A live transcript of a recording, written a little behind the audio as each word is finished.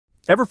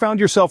Ever found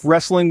yourself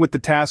wrestling with the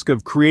task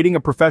of creating a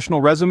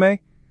professional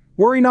resume?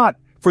 Worry not,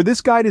 for this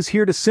guide is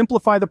here to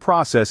simplify the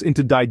process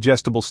into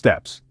digestible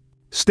steps.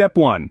 Step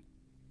 1.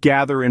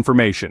 Gather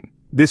information.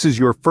 This is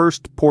your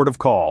first port of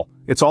call.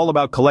 It's all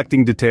about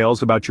collecting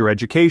details about your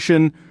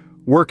education,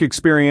 work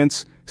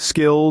experience,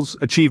 skills,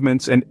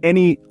 achievements, and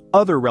any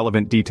other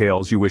relevant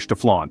details you wish to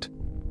flaunt.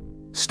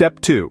 Step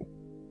 2.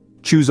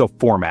 Choose a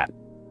format.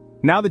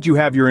 Now that you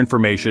have your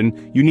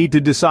information, you need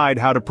to decide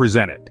how to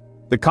present it.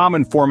 The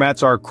common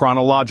formats are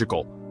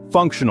chronological,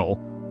 functional,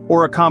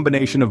 or a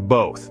combination of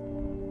both.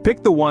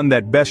 Pick the one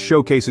that best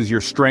showcases your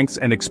strengths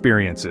and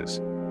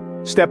experiences.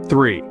 Step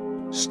 3.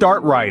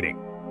 Start writing.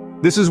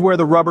 This is where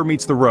the rubber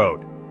meets the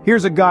road.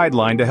 Here's a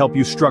guideline to help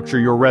you structure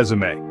your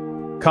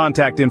resume.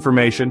 Contact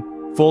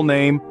information, full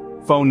name,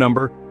 phone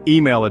number,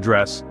 email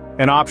address,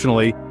 and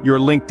optionally, your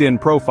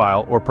LinkedIn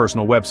profile or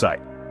personal website.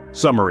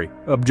 Summary,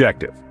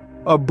 objective.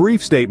 A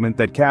brief statement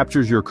that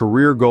captures your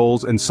career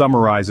goals and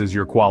summarizes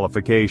your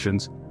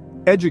qualifications.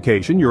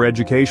 Education, your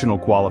educational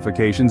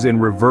qualifications in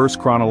reverse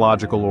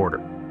chronological order.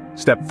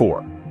 Step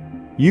 4.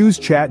 Use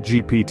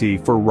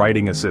ChatGPT for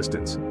writing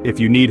assistance. If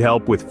you need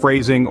help with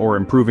phrasing or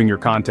improving your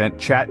content,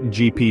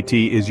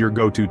 ChatGPT is your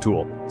go-to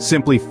tool.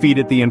 Simply feed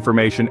it the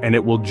information and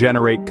it will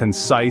generate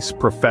concise,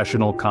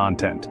 professional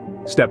content.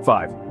 Step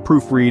 5.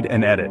 Proofread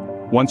and edit.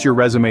 Once your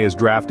resume is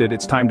drafted,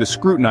 it's time to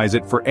scrutinize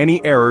it for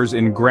any errors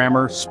in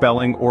grammar,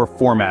 spelling, or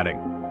formatting.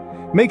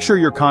 Make sure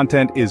your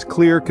content is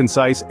clear,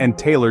 concise, and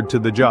tailored to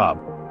the job.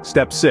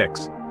 Step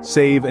 6.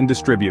 Save and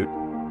distribute.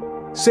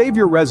 Save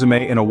your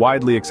resume in a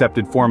widely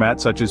accepted format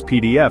such as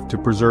PDF to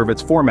preserve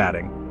its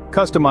formatting.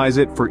 Customize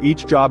it for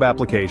each job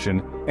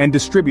application, and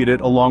distribute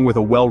it along with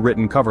a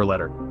well-written cover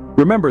letter.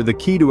 Remember, the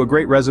key to a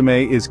great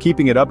resume is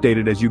keeping it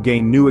updated as you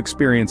gain new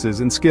experiences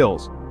and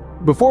skills.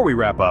 Before we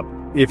wrap up,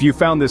 if you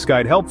found this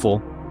guide helpful,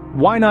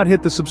 why not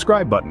hit the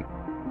subscribe button?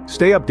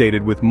 Stay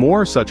updated with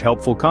more such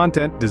helpful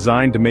content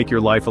designed to make your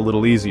life a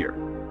little easier.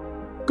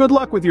 Good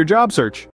luck with your job search!